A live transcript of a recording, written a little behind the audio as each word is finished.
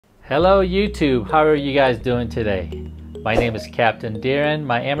Hello YouTube, how are you guys doing today? My name is Captain Darren.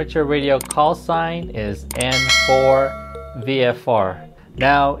 My amateur radio call sign is N4VFR.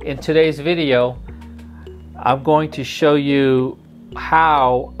 Now in today's video, I'm going to show you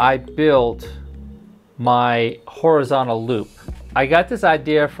how I built my horizontal loop. I got this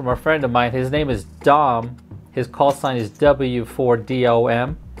idea from a friend of mine. His name is Dom. His call sign is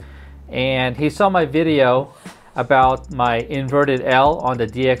W4DOM. And he saw my video about my inverted L on the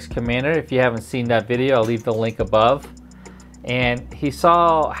DX Commander. If you haven't seen that video, I'll leave the link above. And he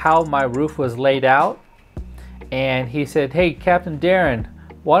saw how my roof was laid out, and he said, hey Captain Darren,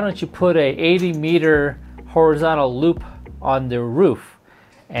 why don't you put a 80-meter horizontal loop on the roof?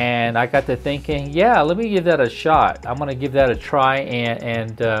 And I got to thinking, yeah, let me give that a shot. I'm gonna give that a try,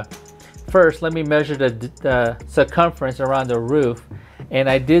 and first let me measure the circumference around the roof. And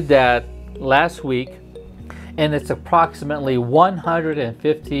I did that last week, and it's approximately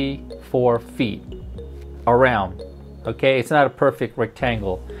 154 feet around. Okay, it's not a perfect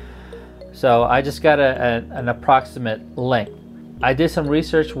rectangle, so I just got an approximate length. I did some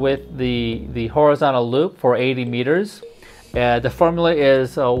research with the horizontal loop for 80 meters. The formula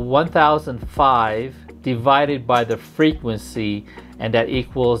is 1005 divided by the frequency, and that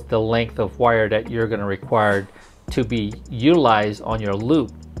equals the length of wire that you're going to require to be utilized on your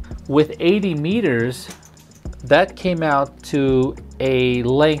loop. With 80 meters, that came out to a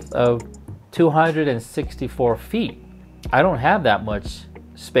length of 264 feet. I don't have that much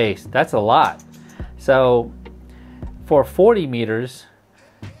space. That's a lot. So for 40 meters,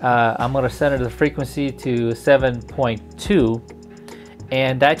 I'm going to center the frequency to 7.2,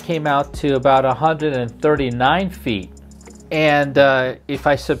 and that came out to about 139 feet. And if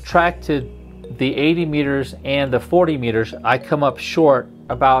I subtracted the 80 meters and the 40 meters, I come up short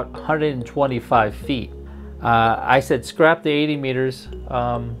about 125 feet. I said scrap the 80 meters.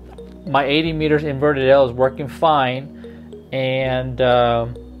 My 80 meters inverted L is working fine, and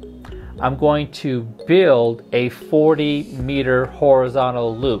I'm going to build a 40-meter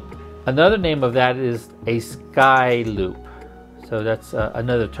horizontal loop. Another name of that is a Skyloop. So that's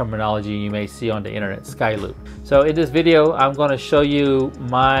another terminology you may see on the internet, Skyloop. So in this video, I'm going to show you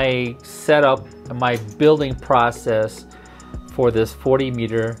my setup and my building process for this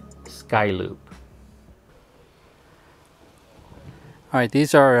 40-meter Skyloop. All right,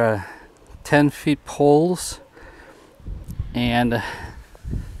 these are 10 feet poles, and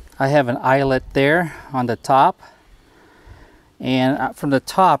I have an eyelet there on the top, and from the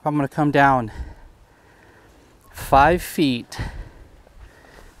top I'm going to come down 5 feet.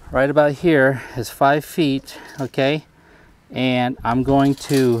 Right about here is 5 feet, okay, and I'm going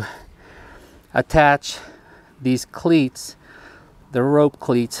to attach these cleats, the rope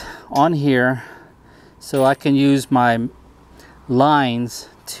cleats, on here so I can use my lines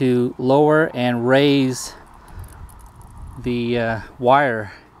to lower and raise the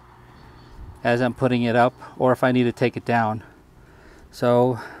wire as I'm putting it up, or if I need to take it down.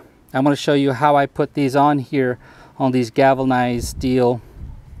 So I'm going to show you how I put these on here on these galvanized steel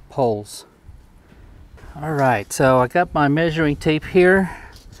poles. All right, so I got my measuring tape here.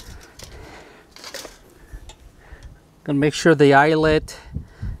 Gonna make sure the eyelet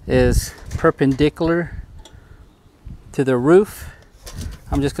is perpendicular to the roof.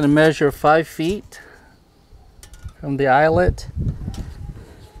 I'm just going to measure 5 feet from the eyelet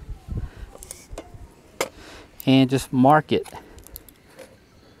and just mark it.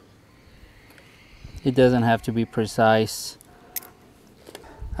 It doesn't have to be precise.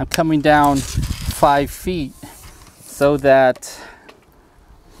 I'm coming down 5 feet so that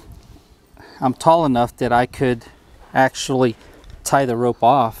I'm tall enough that I could actually tie the rope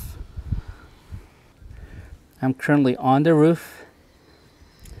off. I'm currently on the roof,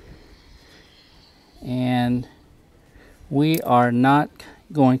 and we are not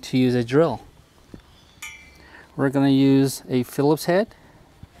going to use a drill. We're going to use a Phillips head,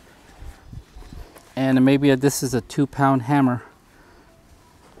 and maybe this is a 2-pound hammer.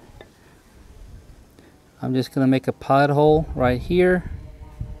 I'm just going to make a pilot hole right here.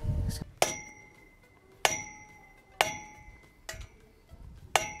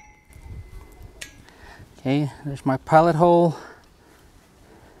 Okay, there's my pilot hole,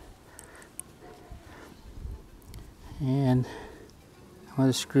 and I'm going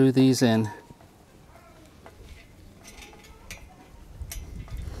to screw these in.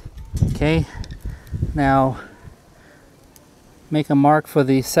 Okay, now make a mark for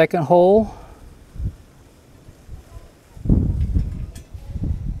the second hole.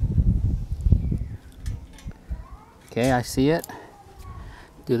 Okay, I see it.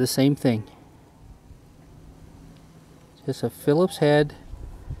 Do the same thing. Just a Phillips head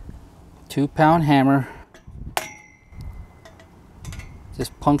 2-pound hammer.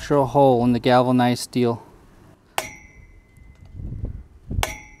 Just puncture a hole in the galvanized steel.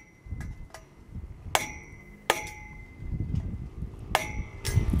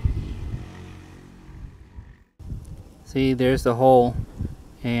 See, there's the hole,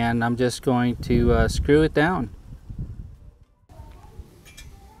 and I'm just going to screw it down.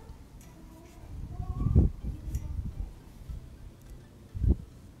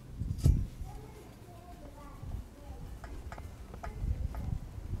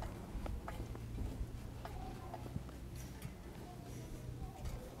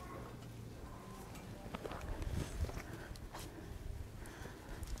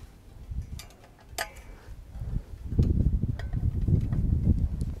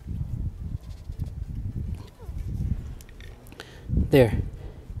 There,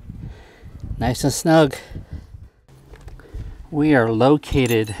 nice and snug. We are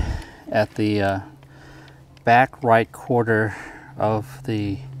located at the back right quarter of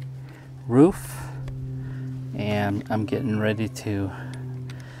the roof, and I'm getting ready to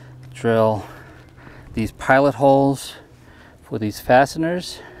drill these pilot holes for these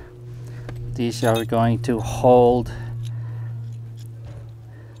fasteners. These are going to hold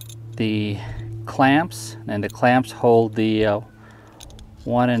the clamps, and the clamps hold the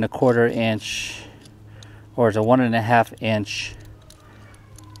 1 1/4 inch, or it's a 1 1/2 inch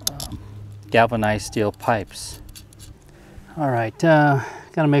galvanized steel pipes. All right,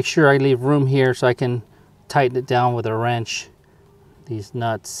 gotta make sure I leave room here so I can tighten it down with a wrench, these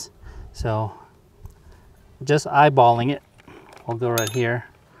nuts. So just eyeballing it. I'll go right here.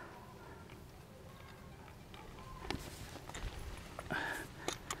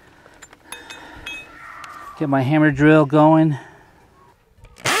 Get my hammer drill going.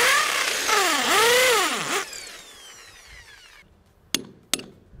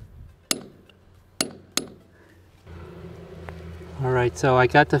 Alright, so I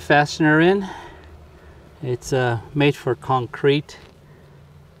got the fastener in. It's made for concrete,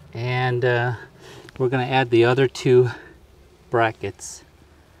 and we're going to add the other 2 brackets.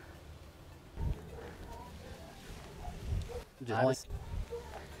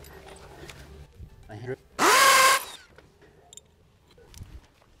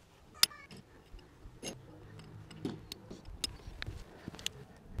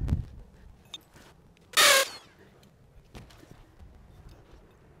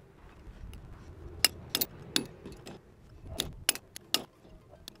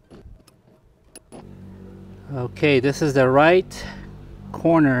 Okay, this is the right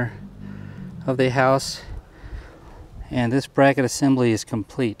corner of the house, and this bracket assembly is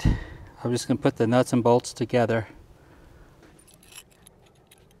complete. I'm just going to put the nuts and bolts together.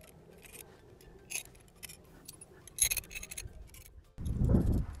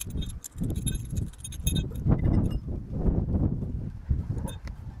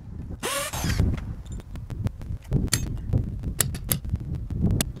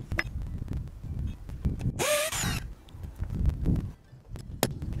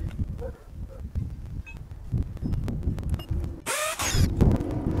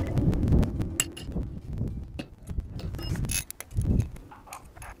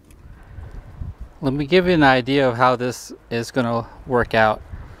 Let me give you an idea of how this is going to work out.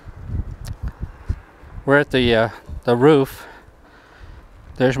 We're at the roof.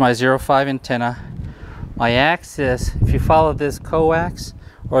 There's my 0.5 antenna. My axis, if you follow this coax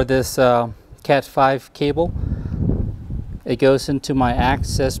or this Cat 5 cable, it goes into my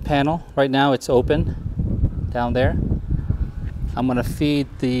access panel. Right now it's open down there. I'm going to feed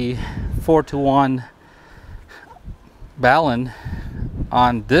the 4-to-1 balun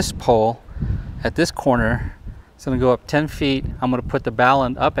on this pole. At this corner, it's going to go up 10 feet. I'm going to put the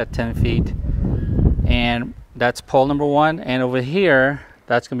balun up at 10 feet, and that's pole number 1. And over here,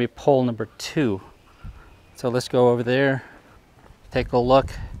 that's going to be pole number 2. So let's go over there, take a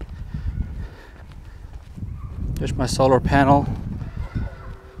look. There's my solar panel,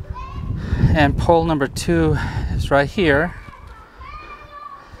 and pole number 2 is right here.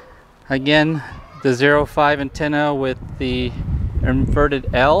 Again, the 0.5 antenna with the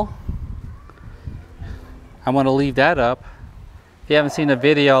inverted L. I'm going to leave that up. If you haven't seen the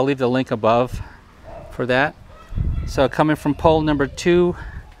video, I'll leave the link above for that. So coming from pole number 2,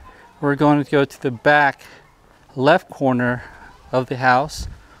 we're going to go to the back left corner of the house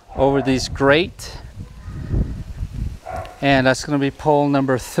over these grate, and that's going to be pole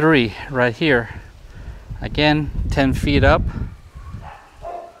number 3 right here. Again, 10 feet up.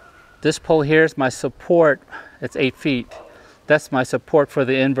 This pole here is my support. It's 8 feet. That's my support for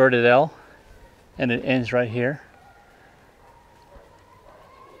the inverted L, and it ends right here.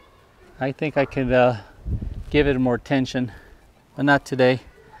 I think I could give it more attention, but not today.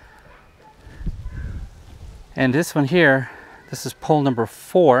 And this one here, this is pole number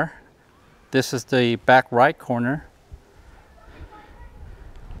 4. This is the back right corner.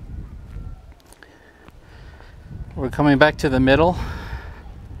 We're coming back to the middle.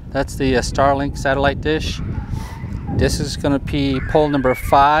 That's the Starlink satellite dish. This is going to be pole number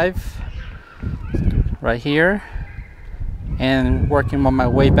 5 right here. And working on my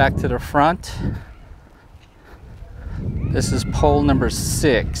way back to the front. This is pole number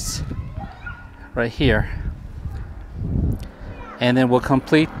 6 right here. And then we'll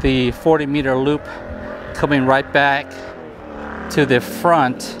complete the 40-meter loop coming right back to the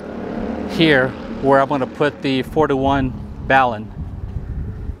front here where I'm going to put the 4-to-1 balun.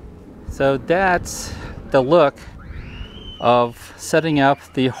 So that's the look of setting up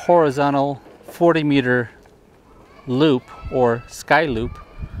the horizontal 40-meter loop or Skyloop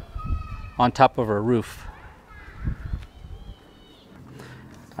on top of a roof.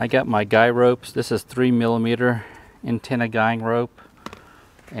 I got my guy ropes. This is 3mm antenna guying rope,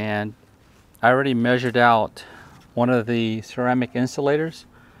 and I already measured out one of the ceramic insulators.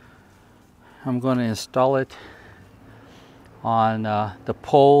 I'm going to install it on the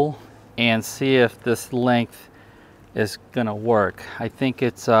pole and see if this length is going to work. I think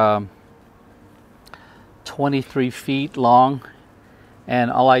it's 23 feet long,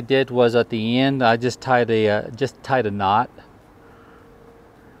 and all I did was at the end I just tied a knot.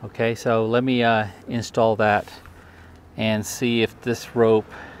 Okay, so let me install that and see if this rope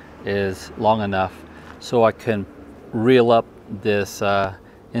is long enough so I can reel up this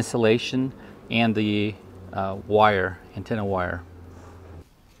insulation and the wire, antenna wire.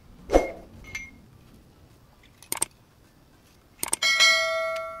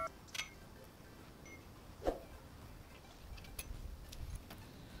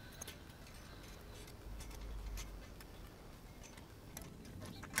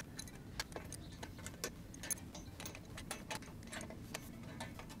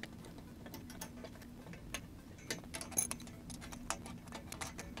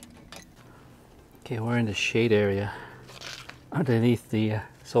 Okay, we're in the shade area underneath the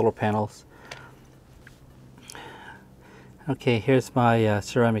solar panels. Okay, here's my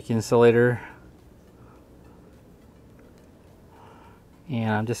ceramic insulator.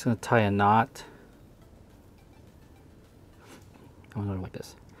 And I'm just going to tie a knot. I'm going to go like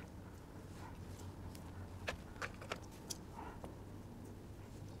this.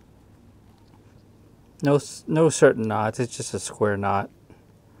 No certain knots, it's just a square knot.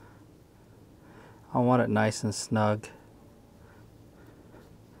 I want it nice and snug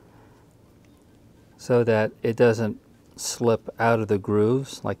so that it doesn't slip out of the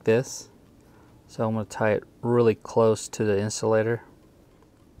grooves like this. So I'm going to tie it really close to the insulator.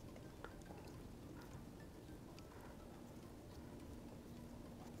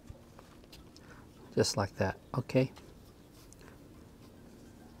 Just like that, okay?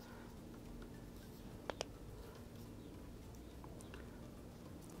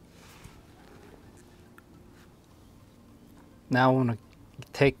 Now I want to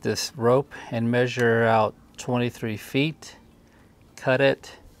take this rope and measure out 23 feet, cut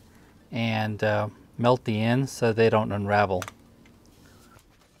it, and melt the ends so they don't unravel.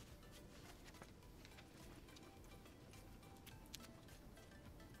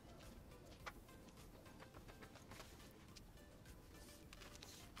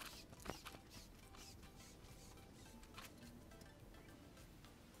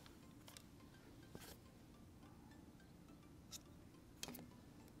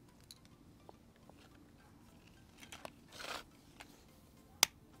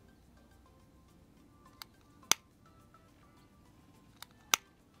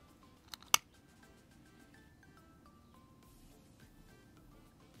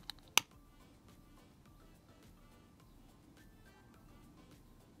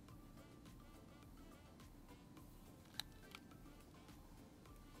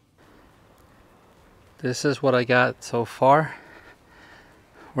 This is what I got so far.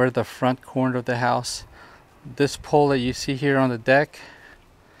 We're at the front corner of the house. This pole that you see here on the deck,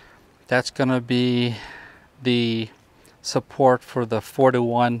 that's gonna be the support for the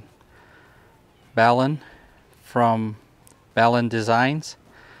 4-to-1 balun from Balun Designs.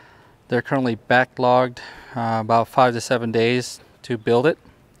 They're currently backlogged about 5 to 7 days to build it.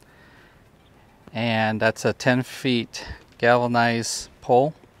 And that's a 10 feet galvanized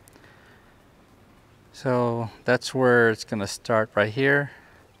pole. So that's where it's going to start right here.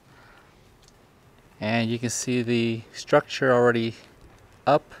 And you can see the structure already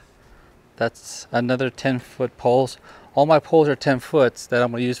up. That's another 10-foot poles. all my poles are 10 foot that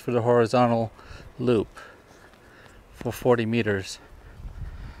I'm going to use for the horizontal loop for 40 meters.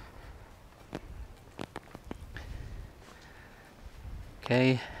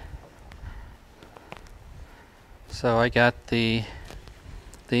 Okay, so I got the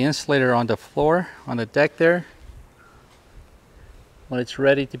insulator on the floor, on the deck there. When it's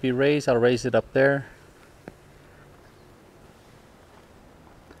ready to be raised, I'll raise it up there.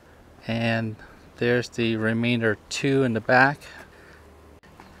 And there's the remainder 2 in the back.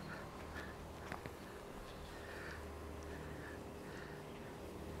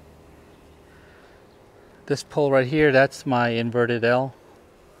 This pole right here, that's my inverted L.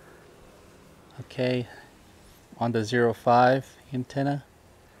 Okay, on the 0.5 antenna.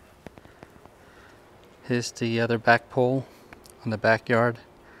 Here's the other back pole on the backyard.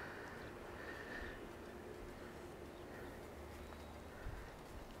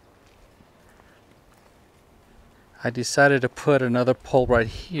 I decided to put another pole right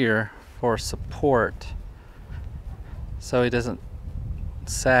here for support so it doesn't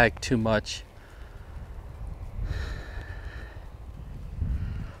sag too much.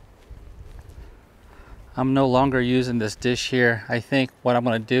 I'm no longer using this dish here. I think what I'm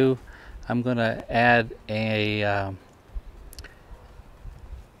going to do, I'm going to add a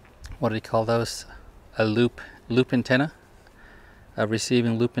what do you call those? A loop antenna, a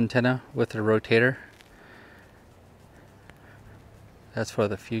receiving loop antenna with a rotator. That's for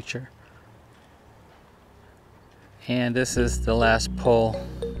the future. And this is the last pole.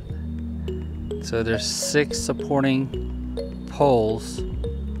 So there's 6 supporting poles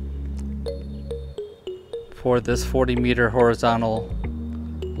for this 40-meter horizontal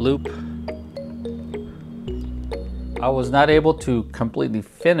loop. I was not able to completely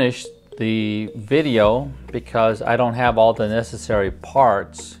finish the video because I don't have all the necessary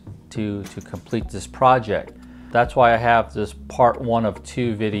parts to complete this project. That's why I have this part 1 of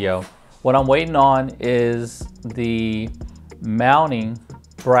 2 video. What I'm waiting on is the mounting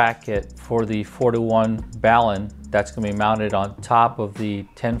bracket for the 4-to-1 balun that's going to be mounted on top of the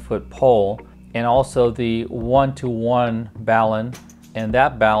 10-foot pole, and also the 1-to-1 balun, and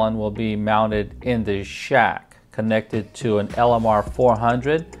that balun will be mounted in the shack connected to an LMR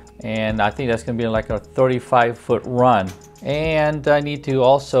 400, and I think that's going to be like a 35-foot run. And I need to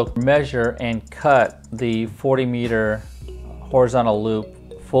also measure and cut the 40-meter horizontal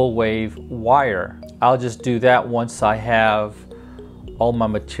loop full wave wire. I'll just do that once I have all my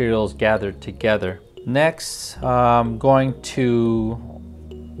materials gathered together. Next, I'm going to,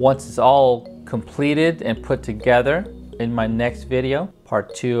 once it's all completed and put together in my next video,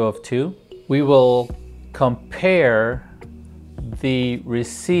 part 2 of 2, we will compare the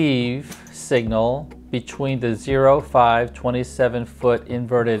receive signal between the 0.5 27-foot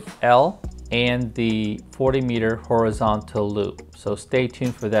inverted L and the 40-meter horizontal loop. So stay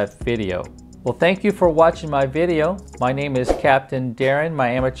tuned for that video. Well, thank you for watching my video. My name is Captain Darren. My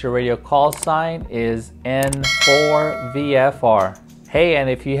amateur radio call sign is N4VFR. Hey, and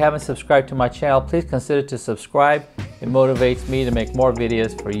if you haven't subscribed to my channel, please consider to subscribe. It motivates me to make more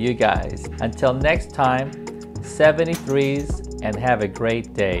videos for you guys. Until next time, 73s and have a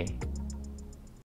great day.